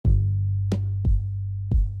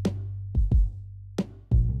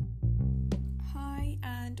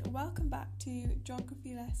back to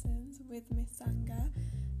Geography Lessons with Miss Sanga.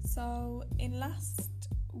 So in last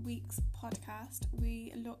week's podcast,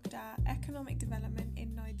 we looked at economic development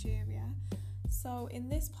in Nigeria. So in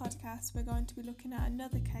this podcast, we're going to be looking at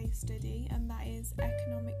another case study, and that is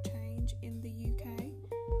economic change in the UK.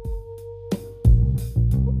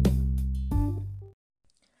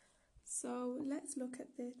 So let's look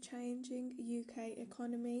at the changing UK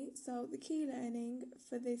economy. So the key learning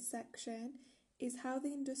for this section is how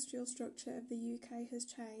the industrial structure of the UK has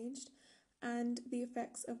changed and the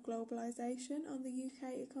effects of globalisation on the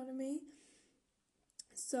UK economy.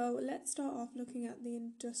 So let's start off looking at the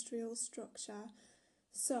industrial structure.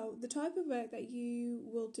 So the type of work that you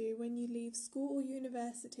will do when you leave school or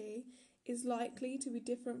university is likely to be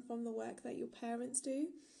different from the work that your parents do,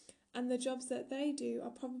 and the jobs that they do are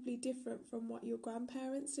probably different from what your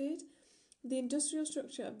grandparents did. The industrial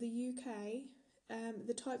structure of the UK,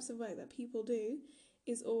 the types of work that people do,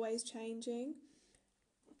 is always changing.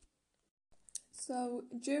 So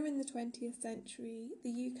during the 20th century, the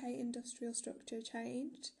UK industrial structure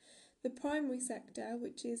changed. The primary sector,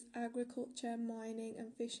 which is agriculture, mining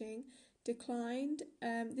and fishing, declined.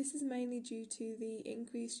 This is mainly due to the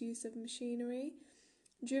increased use of machinery.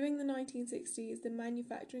 During the 1960s, the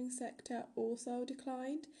manufacturing sector also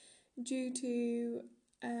declined due to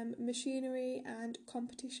machinery and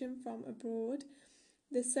competition from abroad.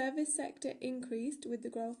 The service sector increased with the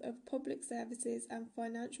growth of public services and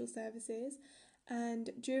financial services, and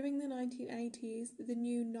during the 1980s, the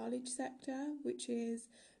new knowledge sector, which is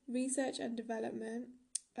research and development,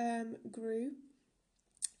 grew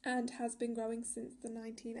and has been growing since the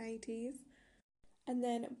 1980s. And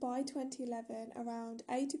then by 2011, around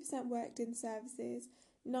 80% worked in services,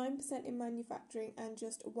 9% in manufacturing and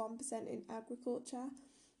just 1% in agriculture.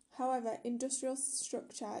 However, industrial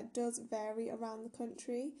structure does vary around the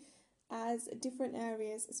country as different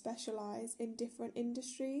areas specialise in different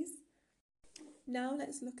industries. Now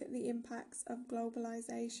let's look at the impacts of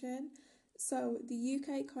globalisation. So the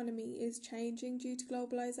UK economy is changing due to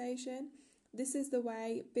globalisation. This is the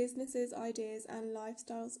way businesses, ideas and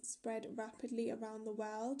lifestyles spread rapidly around the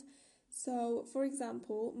world. So, for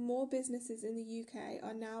example, more businesses in the UK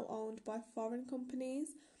are now owned by foreign companies,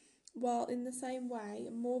 while in the same way,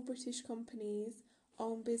 more British companies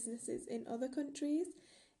own businesses in other countries.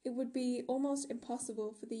 It would be almost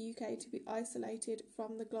impossible for the UK to be isolated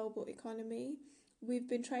from the global economy. We've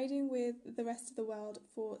been trading with the rest of the world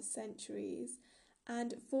for centuries,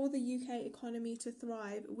 and for the UK economy to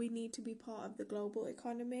thrive, we need to be part of the global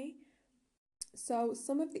economy. So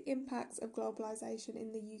some of the impacts of globalisation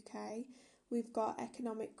in the UK, we've got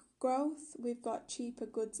economic growth, we've got cheaper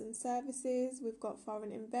goods and services, we've got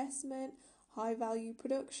foreign investment, high value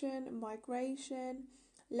production, migration,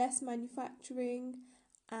 less manufacturing,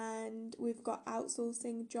 and we've got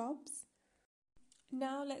outsourcing jobs.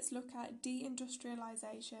 Now let's look at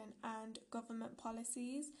deindustrialisation and government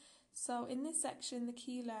policies. So in this section, the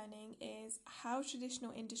key learning is how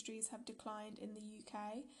traditional industries have declined in the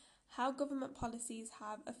UK, how government policies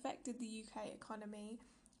have affected the UK economy,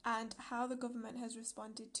 and how the government has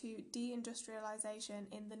responded to deindustrialisation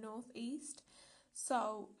in the North East.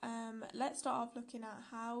 So let's start off looking at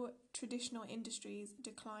how traditional industries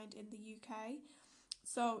declined in the UK.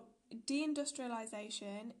 So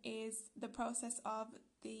deindustrialisation is the process of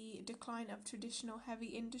the decline of traditional heavy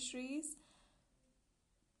industries.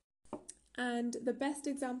 And the best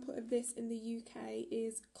example of this in the UK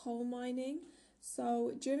is coal mining.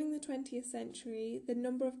 So during the 20th century, the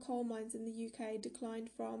number of coal mines in the UK declined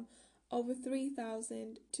from over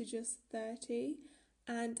 3,000 to just 30,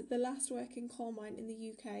 and the last working coal mine in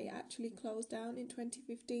the UK actually closed down in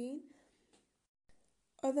 2015.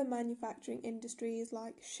 Other manufacturing industries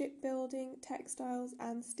like shipbuilding, textiles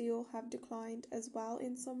and steel have declined as well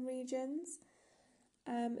in some regions.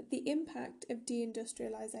 The impact of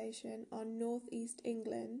deindustrialisation on North East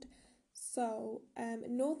England. So,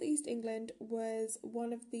 North East England was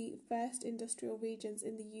one of the first industrial regions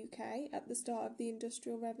in the UK at the start of the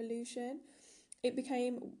Industrial Revolution. It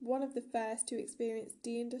became one of the first to experience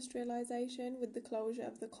deindustrialisation with the closure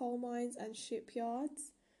of the coal mines and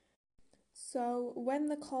shipyards. So, when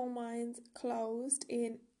the coal mines closed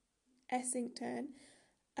in Essington,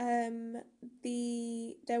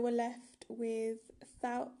 they were left with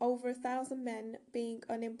over 1,000 men being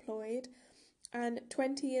unemployed, and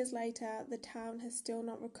 20 years later the town has still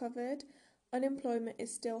not recovered. Unemployment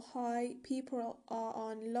is still high, people are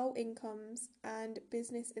on low incomes, and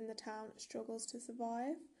business in the town struggles to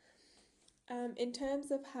survive. In terms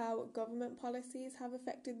of how government policies have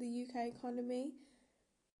affected the UK economy,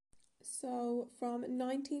 so from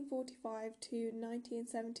 1945 to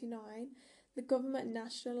 1979, The government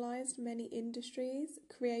nationalised many industries,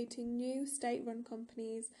 creating new state-run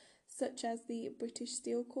companies such as the British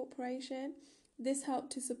Steel Corporation. This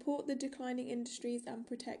helped to support the declining industries and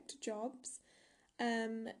protect jobs.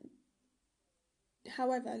 Um,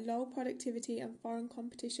 However, low productivity and foreign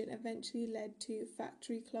competition eventually led to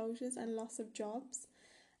factory closures and loss of jobs.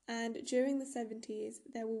 And during the 70s,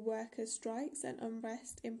 there were workers' strikes and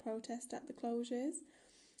unrest in protest at the closures.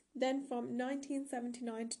 Then, from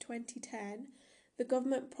 1979 to 2010, the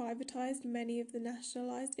government privatised many of the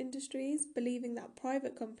nationalised industries, believing that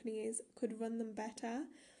private companies could run them better.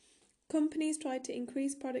 Companies tried to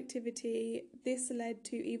increase productivity. This led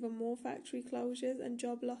to even more factory closures and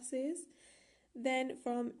job losses. Then,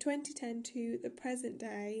 from 2010 to the present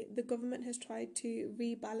day, the government has tried to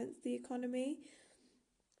rebalance the economy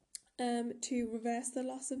to reverse the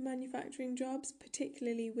loss of manufacturing jobs,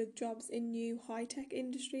 particularly with jobs in new high-tech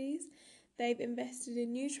industries. They've invested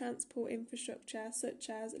in new transport infrastructure such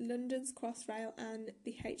as London's Crossrail and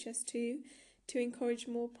the HS2 to encourage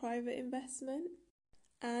more private investment.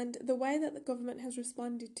 And the way that the government has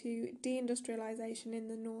responded to deindustrialisation in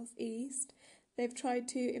the northeast, they've tried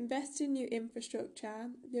to invest in new infrastructure,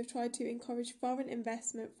 they've tried to encourage foreign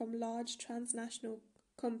investment from large transnational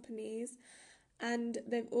companies, and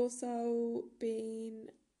they've also been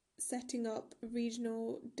setting up a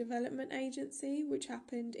regional development agency, which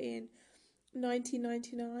happened in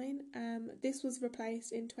 1999. This was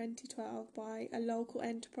replaced in 2012 by a local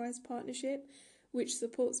enterprise partnership, which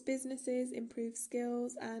supports businesses, improves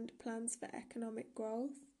skills, and plans for economic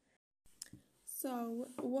growth. So,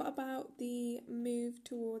 what about the move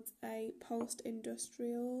towards a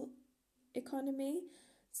post-industrial economy?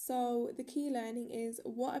 So, the key learning is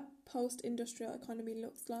what a post industrial economy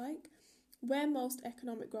looks like, where most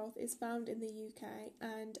economic growth is found in the UK,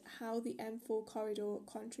 and how the M4 corridor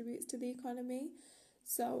contributes to the economy.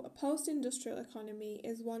 So, a post industrial economy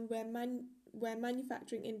is one where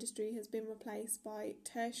manufacturing industry has been replaced by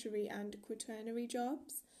tertiary and quaternary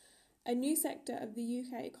jobs. A new sector of the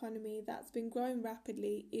UK economy that's been growing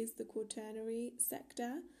rapidly is the quaternary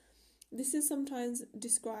sector. This is sometimes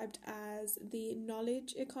described as the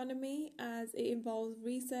knowledge economy, as it involves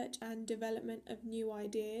research and development of new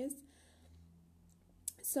ideas.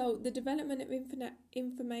 So, the development of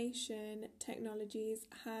information technologies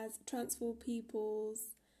has transformed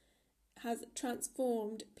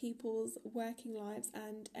people's working lives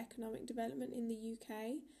and economic development in the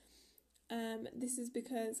UK. This is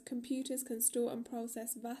because computers can store and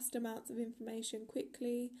process vast amounts of information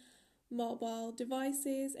quickly. Mobile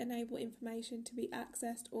devices enable information to be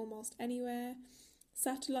accessed almost anywhere.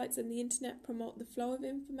 Satellites and the internet promote the flow of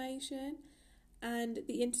information, and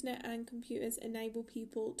the internet and computers enable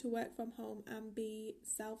people to work from home and be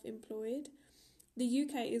self-employed. The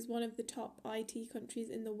UK is one of the top IT countries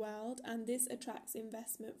in the world, and this attracts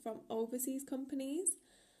investment from overseas companies.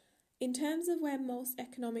 In terms of where most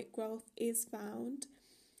economic growth is found,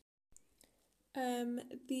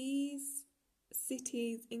 these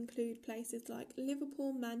cities include places like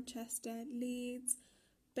Liverpool, Manchester, Leeds,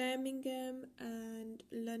 Birmingham, and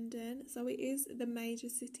London. So it is the major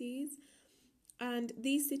cities, and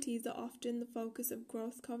these cities are often the focus of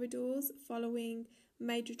growth corridors following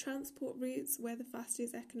major transport routes where the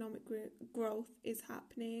fastest economic growth is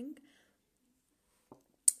happening.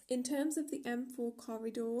 In terms of the M4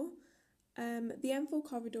 corridor, the M4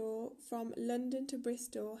 corridor from London to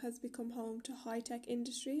Bristol has become home to high-tech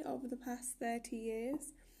industry over the past 30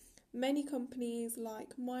 years. Many companies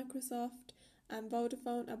like Microsoft and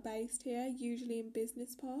Vodafone are based here, usually in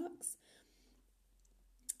business parks.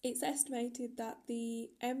 It's estimated that the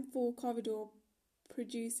M4 corridor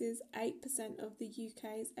produces 8% of the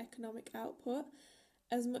UK's economic output,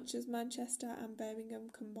 as much as Manchester and Birmingham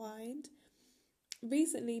combined.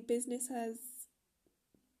 Recently, business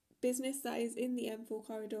that is in the M4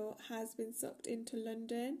 corridor has been sucked into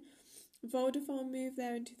London. Vodafone moved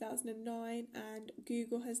there in 2009 and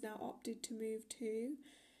Google has now opted to move too.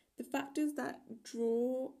 The factors that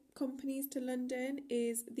draw companies to London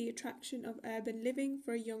is the attraction of urban living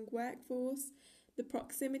for a young workforce, the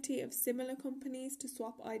proximity of similar companies to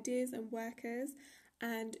swap ideas and workers,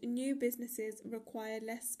 and new businesses require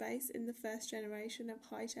less space in the first generation of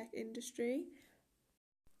high-tech industry.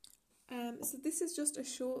 So this is just a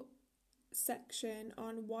short section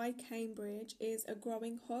on why Cambridge is a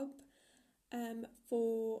growing hub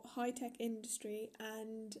for high-tech industry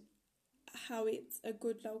and how it's a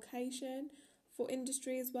good location for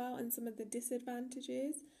industry as well, and some of the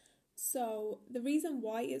disadvantages. So the reason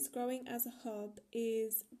why it's growing as a hub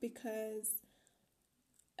is because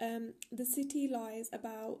The city lies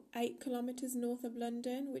about 8 kilometres north of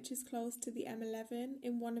London, which is close to the M11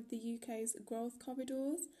 in one of the UK's growth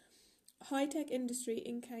corridors. High-tech industry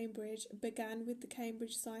in Cambridge began with the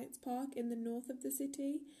Cambridge Science Park in the north of the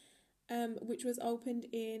city, which was opened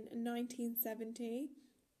in 1970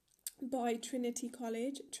 by Trinity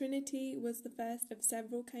College. Trinity was the first of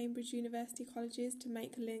several Cambridge University colleges to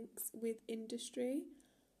make links with industry.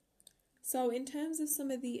 So in terms of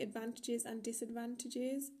some of the advantages and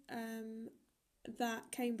disadvantages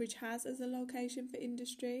that Cambridge has as a location for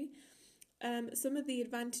industry, some of the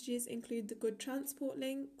advantages include the good transport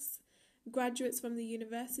links. Graduates from the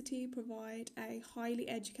university provide a highly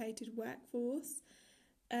educated workforce.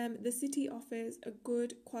 The city offers a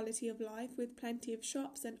good quality of life with plenty of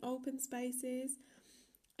shops and open spaces.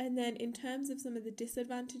 And then in terms of some of the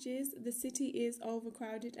disadvantages, the city is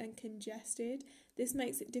overcrowded and congested. This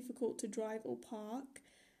makes it difficult to drive or park.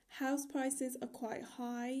 House prices are quite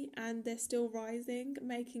high and they're still rising,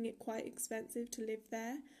 making it quite expensive to live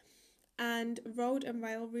there. And road and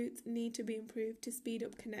rail routes need to be improved to speed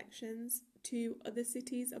up connections to other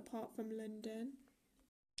cities apart from London.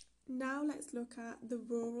 Now let's look at the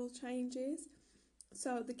rural changes.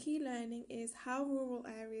 So the key learning is how rural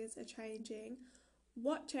areas are changing,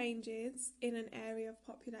 what changes in an area of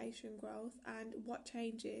population growth, and what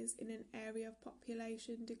changes in an area of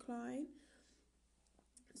population decline.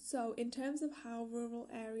 So in terms of how rural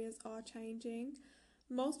areas are changing,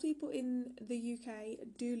 most people in the UK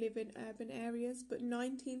do live in urban areas, but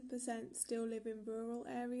 19% still live in rural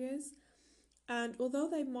areas. And although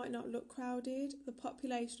they might not look crowded, the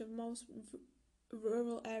population of most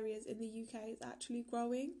rural areas in the UK is actually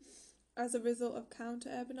growing as a result of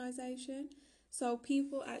counter-urbanisation. So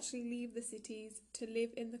people actually leave the cities to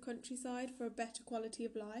live in the countryside for a better quality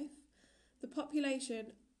of life. The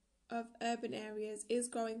population of urban areas is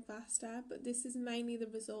growing faster, but this is mainly the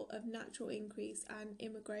result of natural increase and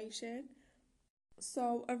immigration.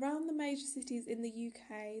 So around the major cities in the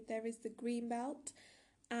UK, there is the Green Belt,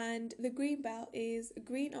 and the Green Belt is a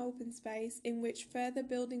green open space in which further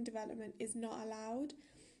building development is not allowed.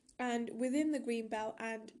 And within the Green Belt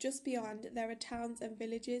and just beyond, there are towns and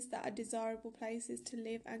villages that are desirable places to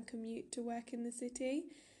live and commute to work in the city.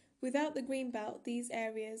 Without the Green Belt, these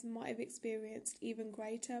areas might have experienced even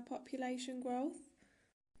greater population growth.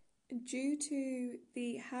 Due to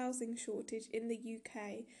the housing shortage in the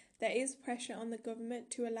UK, there is pressure on the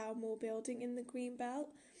government to allow more building in the Green Belt.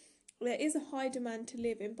 There is a high demand to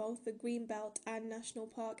live in both the Green Belt and National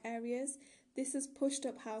Park areas. This has pushed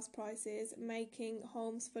up house prices, making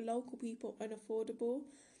homes for local people unaffordable.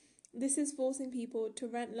 This is forcing people to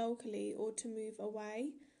rent locally or to move away.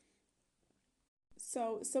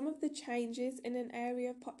 So, some of the changes in an area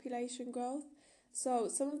of population growth. So,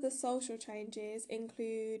 some of the social changes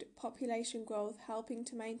include population growth helping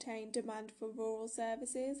to maintain demand for rural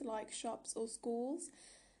services like shops or schools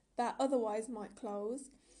that otherwise might close.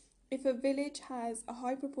 If a village has a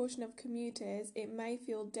high proportion of commuters, it may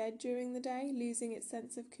feel dead during the day, losing its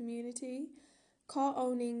sense of community.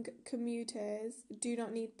 Car-owning commuters do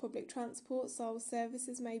not need public transport, so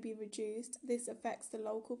services may be reduced. This affects the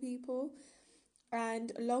local people,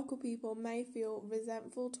 and local people may feel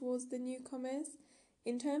resentful towards the newcomers.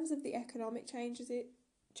 In terms of the economic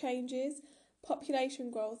changes,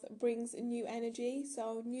 population growth brings new energy,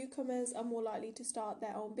 so newcomers are more likely to start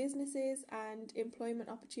their own businesses and employment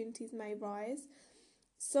opportunities may rise.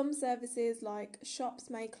 Some services like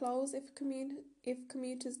shops may close if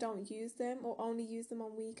commuters don't use them or only use them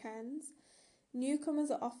on weekends.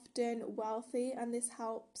 Newcomers are often wealthy and this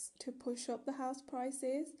helps to push up the house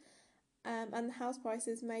prices, and the house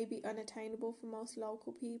prices may be unattainable for most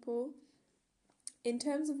local people. In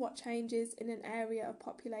terms of what changes in an area of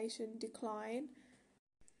population decline,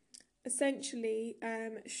 essentially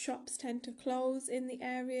shops tend to close in the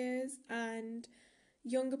areas and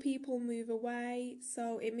younger people move away,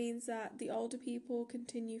 so it means that the older people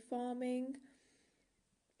continue farming.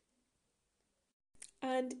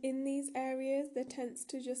 And in these areas, there tends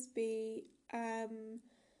to just be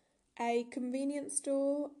a convenience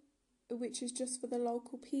store, which is just for the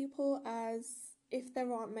local people, as if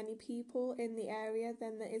there aren't many people in the area,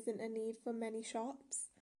 then there isn't a need for many shops.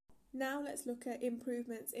 Now let's look at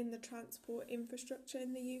improvements in the transport infrastructure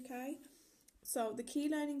in the UK. So the key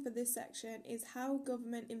learning for this section is how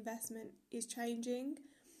government investment is changing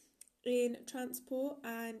in transport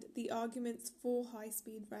and the arguments for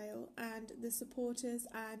high-speed rail and the supporters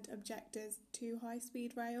and objectors to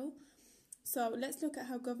high-speed rail. So let's look at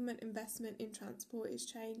how government investment in transport is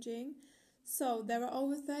changing. So there are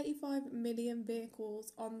over 35 million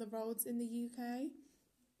vehicles on the roads in the UK,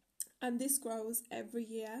 and this grows every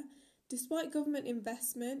year. Despite government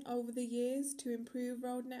investment over the years to improve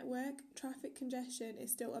road network, traffic congestion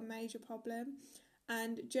is still a major problem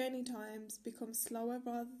and journey times become slower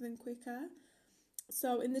rather than quicker.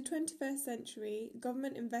 So in the 21st century,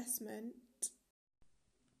 government investment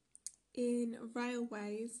in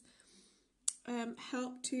railways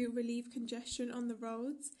help to relieve congestion on the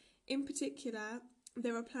roads. In particular,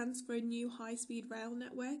 there are plans for a new high-speed rail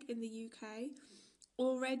network in the UK.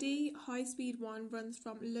 Already, High Speed 1 runs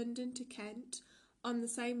from London to Kent on the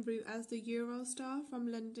same route as the Eurostar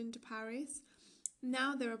from London to Paris.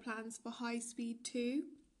 Now there are plans for High Speed 2,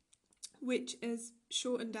 which is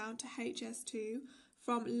shortened down to HS2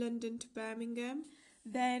 from London to Birmingham,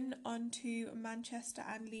 then on to Manchester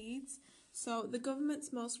and Leeds. So the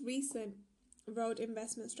government's most recent road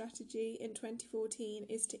investment strategy in 2014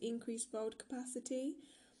 is to increase road capacity,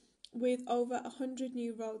 with over 100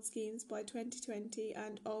 new road schemes by 2020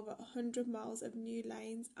 and over 100 miles of new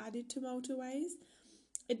lanes added to motorways.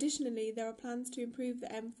 Additionally, there are plans to improve the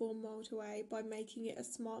M4 motorway by making it a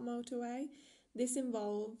smart motorway. This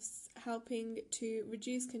involves helping to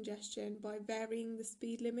reduce congestion by varying the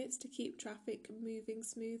speed limits to keep traffic moving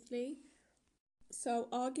smoothly. So,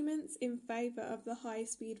 arguments in favour of the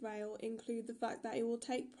high-speed rail include the fact that it will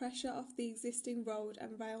take pressure off the existing road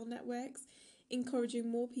and rail networks, encouraging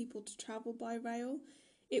more people to travel by rail.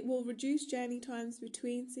 It will reduce journey times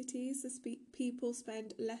between cities as people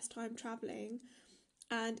spend less time travelling,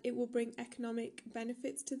 and it will bring economic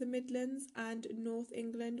benefits to the Midlands and North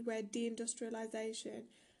England, where deindustrialisation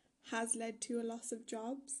has led to a loss of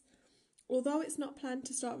jobs. Although it's not planned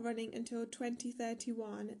to start running until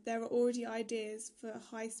 2031, there are already ideas for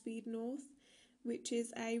High Speed North, which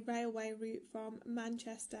is a railway route from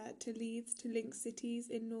Manchester to Leeds to link cities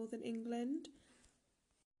in northern England.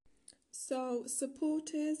 So,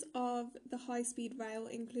 supporters of the high-speed rail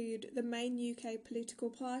include the main UK political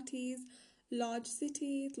parties, large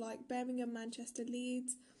cities like Birmingham, Manchester,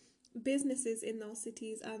 Leeds, businesses in those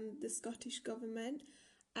cities, and the Scottish Government,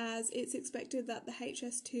 as it's expected that the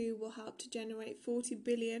HS2 will help to generate 40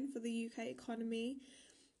 billion for the UK economy.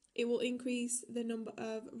 It will increase the number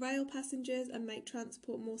of rail passengers and make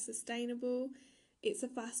transport more sustainable. It's a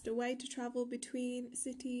faster way to travel between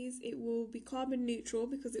cities. It will be carbon neutral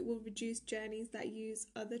because it will reduce journeys that use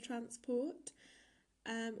other transport.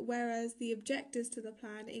 Whereas the objectives to the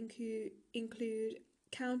plan include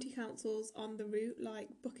county councils on the route like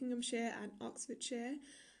Buckinghamshire and Oxfordshire,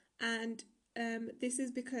 and this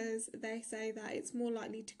is because they say that it's more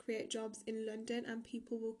likely to create jobs in London and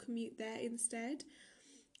people will commute there instead.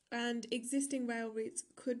 And existing rail routes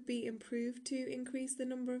could be improved to increase the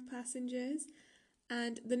number of passengers,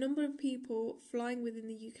 and the number of people flying within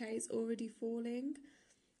the UK is already falling.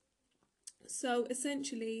 So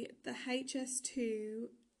essentially, the HS2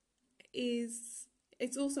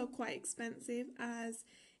 it's also quite expensive, as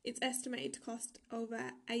it's estimated to cost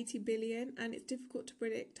over 80 billion, and it's difficult to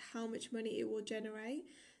predict how much money it will generate.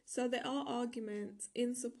 So there are arguments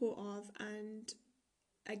in support of and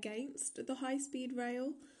against the high speed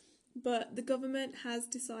rail, but the government has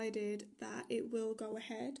decided that it will go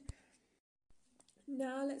ahead.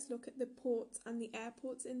 Now let's look at the ports and the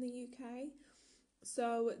airports in the UK.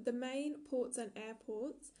 So the main ports and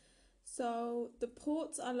airports. So the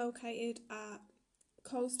ports are located at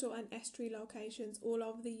coastal and estuary locations all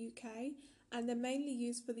over the UK, and they're mainly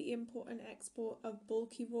used for the import and export of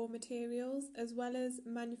bulky raw materials as well as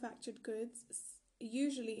manufactured goods,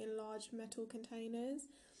 usually in large metal containers.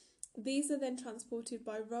 These are then transported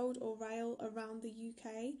by road or rail around the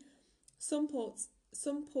UK. Some ports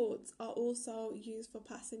are also used for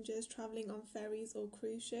passengers travelling on ferries or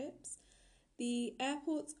cruise ships. The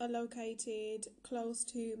airports are located close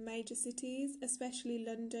to major cities, especially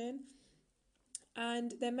London,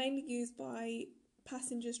 and they're mainly used by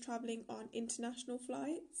passengers travelling on international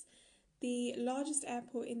flights. The largest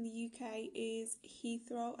airport in the UK is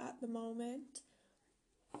Heathrow at the moment.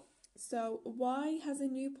 So, why has a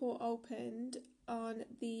new port opened on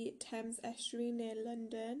the Thames estuary near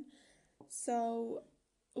London? So,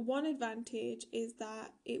 one advantage is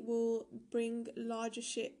that it will bring larger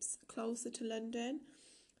ships closer to London,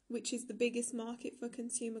 which is the biggest market for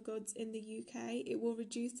consumer goods in the UK. It will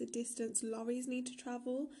reduce the distance lorries need to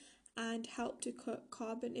travel and help to cut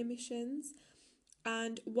carbon emissions.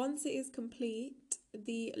 And once it is complete,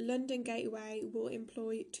 the London Gateway will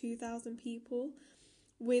employ 2,000 people,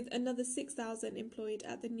 with another 6,000 employed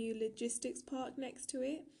at the new logistics park next to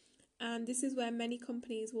it. And this is where many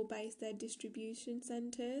companies will base their distribution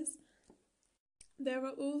centres. There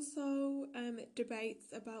are also debates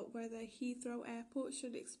about whether Heathrow Airport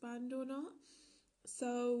should expand or not.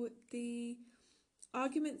 So the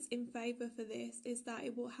Arguments in favour for this is that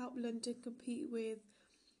it will help London compete with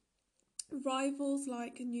rivals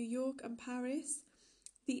like New York and Paris.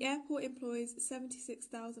 The airport employs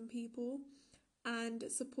 76,000 people and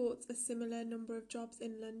supports a similar number of jobs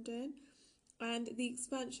in London. And the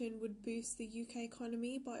expansion would boost the UK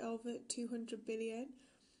economy by over 200 billion.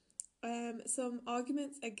 Some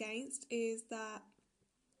arguments against is that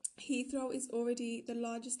Heathrow is already the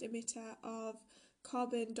largest emitter of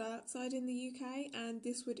carbon dioxide in the UK, and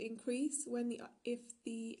this would increase if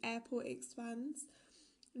the airport expands.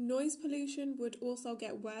 Noise pollution would also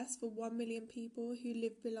get worse for 1 million people who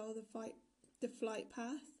live below the flight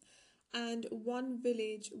path, and one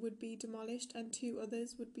village would be demolished and two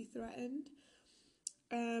others would be threatened.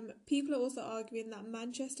 People are also arguing that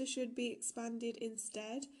Manchester should be expanded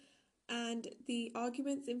instead, and the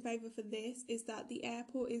arguments in favour for this is that the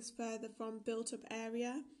airport is further from built-up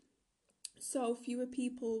area, so fewer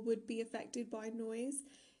people would be affected by noise.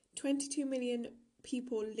 22 million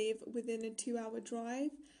people live within a 2-hour drive,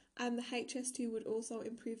 and the HS2 would also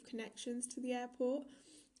improve connections to the airport,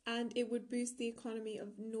 and it would boost the economy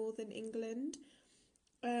of Northern England.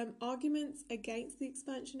 Arguments against the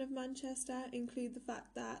expansion of Manchester include the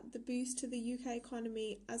fact that the boost to the UK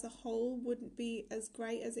economy as a whole wouldn't be as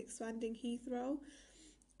great as expanding Heathrow,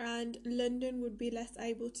 and London would be less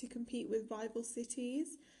able to compete with rival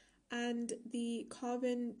cities, and the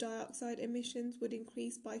carbon dioxide emissions would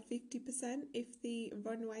increase by 50% if the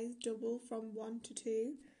runways double from 1 to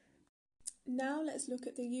 2. Now let's look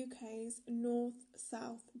at the UK's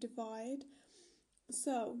north-south divide.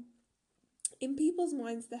 So, in people's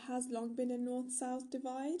minds, there has long been a north-south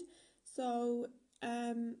divide. So,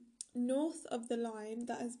 north of the line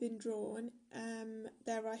that has been drawn,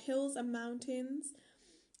 there are hills and mountains.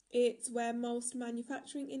 It's where most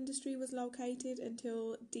manufacturing industry was located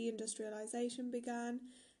until deindustrialization began.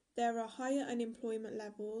 There are higher unemployment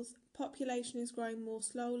levels. Population is growing more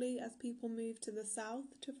slowly as people move to the south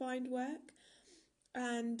to find work.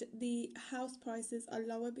 And the house prices are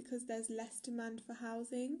lower because there's less demand for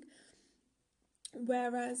housing.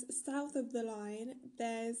 Whereas south of the line,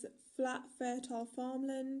 there's flat, fertile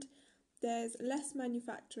farmland, there's less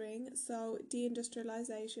manufacturing, so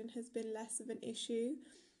deindustrialisation has been less of an issue.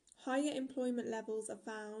 Higher employment levels are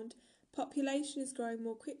found, population is growing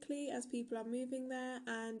more quickly as people are moving there,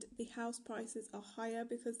 and the house prices are higher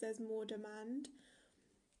because there's more demand.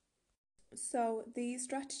 So the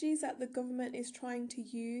strategies that the government is trying to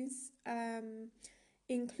use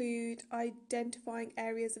include identifying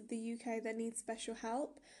areas of the UK that need special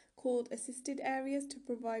help, called assisted areas, to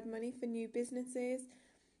provide money for new businesses,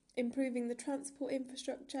 improving the transport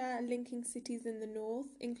infrastructure, linking cities in the north,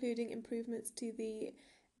 including improvements to the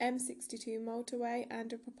M62 motorway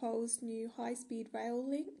and a proposed new high-speed rail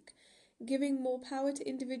link, giving more power to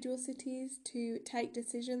individual cities to take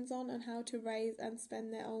decisions on how to raise and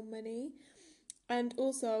spend their own money, and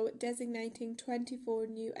also designating 24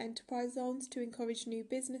 new enterprise zones to encourage new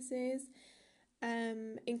businesses,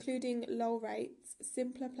 including low rates,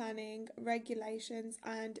 simpler planning, regulations,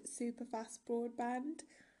 and super fast broadband.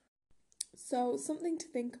 So, something to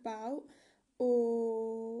think about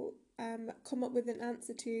or come up with an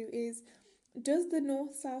answer to is, does the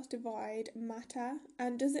north-south divide matter?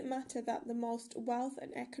 And does it matter that the most wealth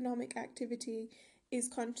and economic activity is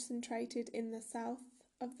concentrated in the south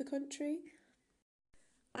of the country?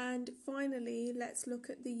 And finally, let's look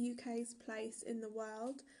at the UK's place in the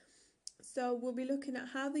world. So we'll be looking at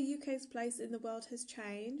how the UK's place in the world has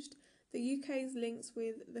changed, the UK's links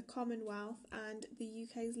with the Commonwealth, and the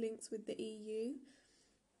UK's links with the EU.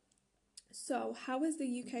 So how has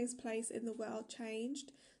the UK's place in the world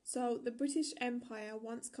changed? So the British Empire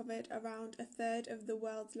once covered around a third of the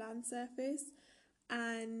world's land surface,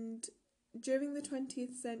 and during the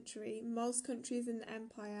 20th century, most countries in the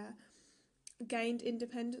empire gained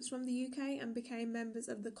independence from the UK and became members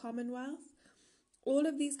of the Commonwealth. All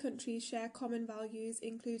of these countries share common values,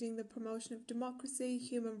 including the promotion of democracy,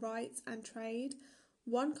 human rights, and trade.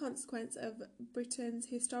 One consequence of Britain's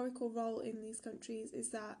historical role in these countries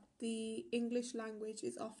is that the English language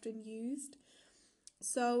is often used.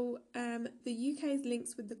 So, the UK's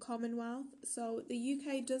links with the Commonwealth. So, the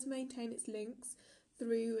UK does maintain its links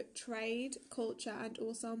through trade, culture, and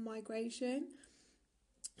also migration.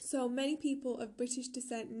 So many people of British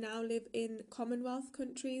descent now live in Commonwealth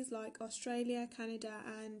countries like Australia, Canada,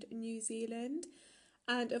 and New Zealand.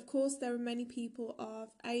 And of course, there are many people of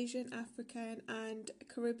Asian, African, and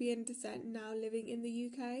Caribbean descent now living in the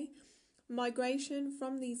UK. Migration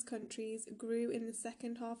from these countries grew in the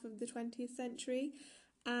second half of the 20th century,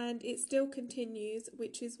 and it still continues,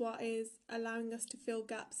 which is what is allowing us to fill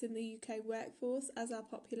gaps in the UK workforce as our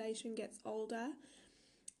population gets older.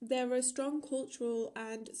 There are strong cultural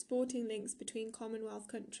and sporting links between Commonwealth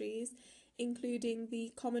countries, including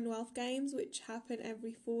the Commonwealth Games, which happen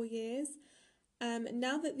every 4 years.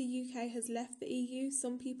 Now that the UK has left the EU,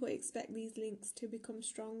 some people expect these links to become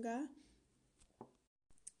stronger.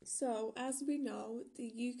 So, as we know,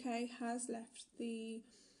 the UK has left the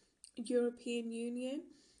European Union,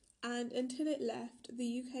 and until it left,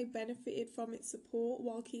 the UK benefited from its support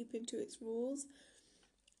while keeping to its rules.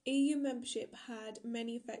 EU membership had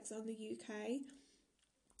many effects on the UK.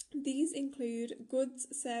 These include goods,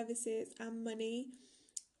 services, and money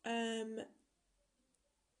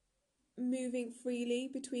moving freely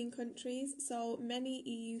between countries. So many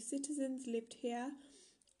EU citizens lived here,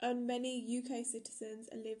 and many UK citizens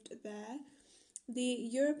lived there. The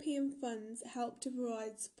European funds helped to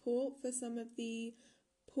provide support for some of the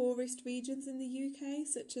poorest regions in the UK,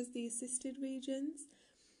 such as the assisted regions.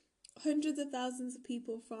 Hundreds of thousands of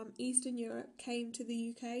people from Eastern Europe came to the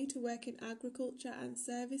UK to work in agriculture and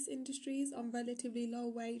service industries on relatively low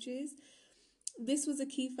wages. This was a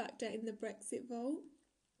key factor in the Brexit vote.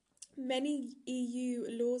 Many EU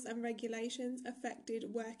laws and regulations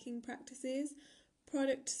affected working practices,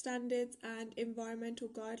 product standards, and environmental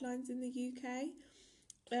guidelines in the UK.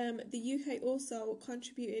 The UK also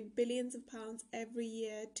contributed billions of pounds every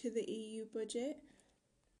year to the EU budget.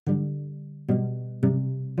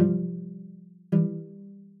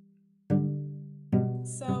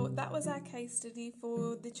 So that was our case study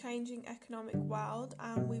for the changing economic world,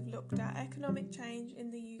 and we've looked at economic change in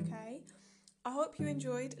the UK. I hope you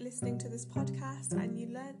enjoyed listening to this podcast and you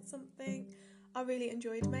learned something. I really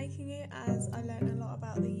enjoyed making it as I learned a lot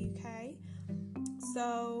about the UK.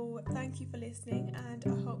 So thank you for listening, and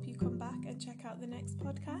I hope you come back and check out the next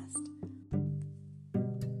podcast.